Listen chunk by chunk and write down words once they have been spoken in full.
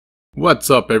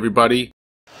What's up, everybody?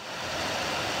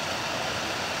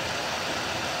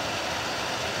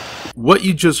 What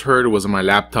you just heard was my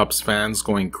laptop's fans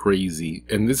going crazy,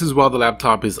 and this is while the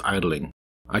laptop is idling.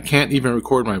 I can't even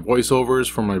record my voiceovers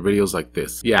for my videos like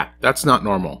this. Yeah, that's not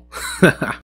normal.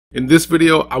 In this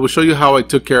video, I will show you how I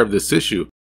took care of this issue.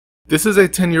 This is a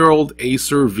 10-year-old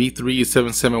Acer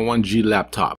V3771G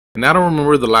laptop, and I don't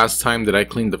remember the last time that I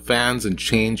cleaned the fans and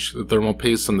changed the thermal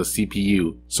paste on the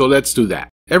CPU, so let's do that.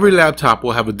 Every laptop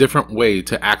will have a different way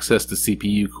to access the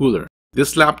CPU cooler.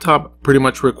 This laptop pretty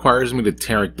much requires me to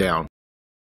tear it down.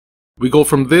 We go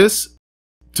from this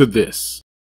to this.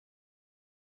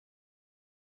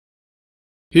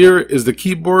 Here is the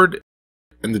keyboard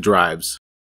and the drives.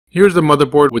 Here's the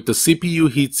motherboard with the CPU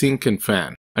heatsink and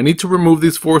fan. I need to remove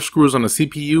these 4 screws on the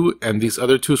CPU and these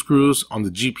other 2 screws on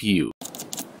the GPU.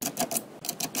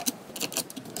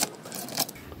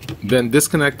 Then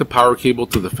disconnect the power cable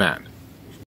to the fan.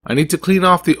 I need to clean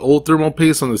off the old thermal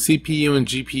paste on the CPU and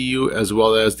GPU as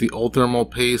well as the old thermal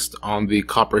paste on the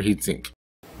copper heatsink.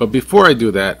 But before I do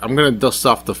that, I'm going to dust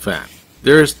off the fan.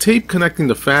 There is tape connecting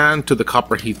the fan to the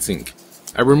copper heatsink.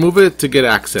 I remove it to get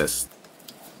access.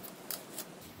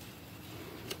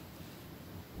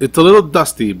 It's a little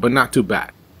dusty, but not too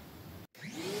bad.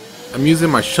 I'm using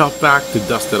my shelf vac to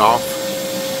dust it off.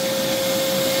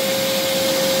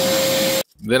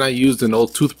 Then I used an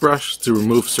old toothbrush to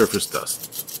remove surface dust.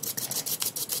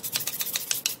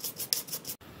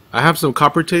 I have some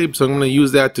copper tape, so I'm going to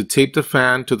use that to tape the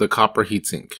fan to the copper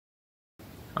heatsink.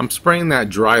 I'm spraying that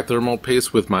dry thermal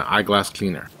paste with my eyeglass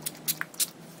cleaner.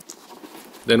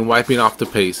 Then wiping off the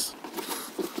paste.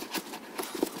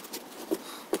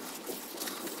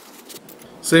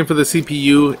 Same for the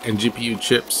CPU and GPU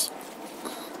chips.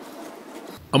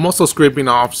 I'm also scraping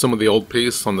off some of the old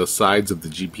paste on the sides of the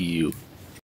GPU.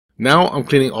 Now I'm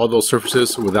cleaning all those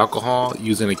surfaces with alcohol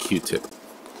using a Q-tip.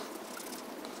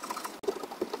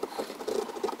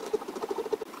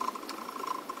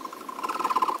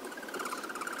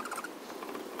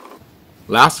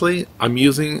 Lastly, I'm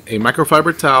using a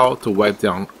microfiber towel to wipe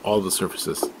down all the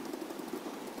surfaces.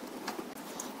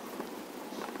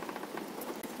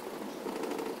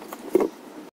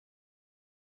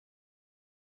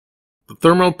 The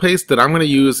thermal paste that I'm going to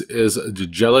use is the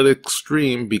GELID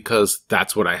Extreme because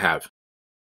that's what I have.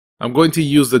 I'm going to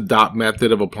use the dot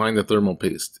method of applying the thermal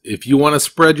paste. If you want to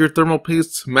spread your thermal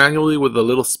paste manually with a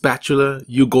little spatula,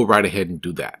 you go right ahead and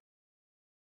do that.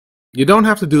 You don't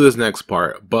have to do this next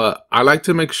part, but I like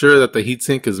to make sure that the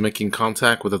heatsink is making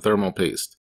contact with the thermal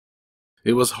paste.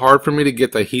 It was hard for me to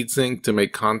get the heatsink to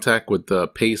make contact with the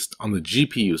paste on the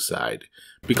GPU side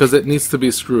because it needs to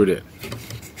be screwed in.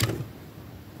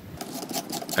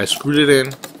 I screwed it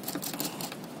in,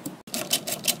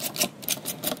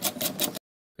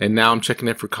 and now I'm checking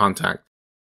it for contact.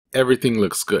 Everything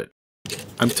looks good.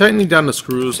 I'm tightening down the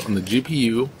screws on the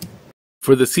GPU.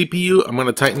 For the CPU, I'm going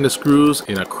to tighten the screws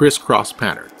in a crisscross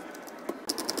pattern.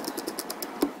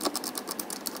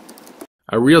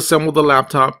 I reassembled the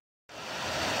laptop.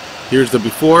 Here's the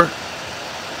before.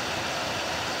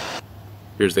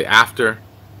 Here's the after.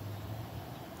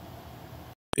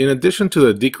 In addition to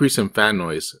the decrease in fan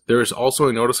noise, there is also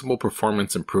a noticeable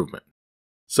performance improvement.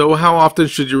 So how often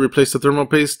should you replace the thermal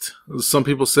paste? Some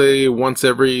people say once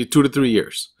every 2 to 3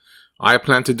 years. I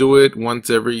plan to do it once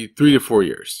every 3 to 4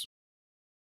 years.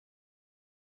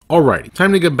 Alrighty,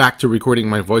 time to get back to recording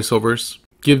my voiceovers.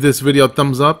 Give this video a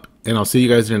thumbs up, and I'll see you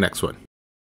guys in the next one.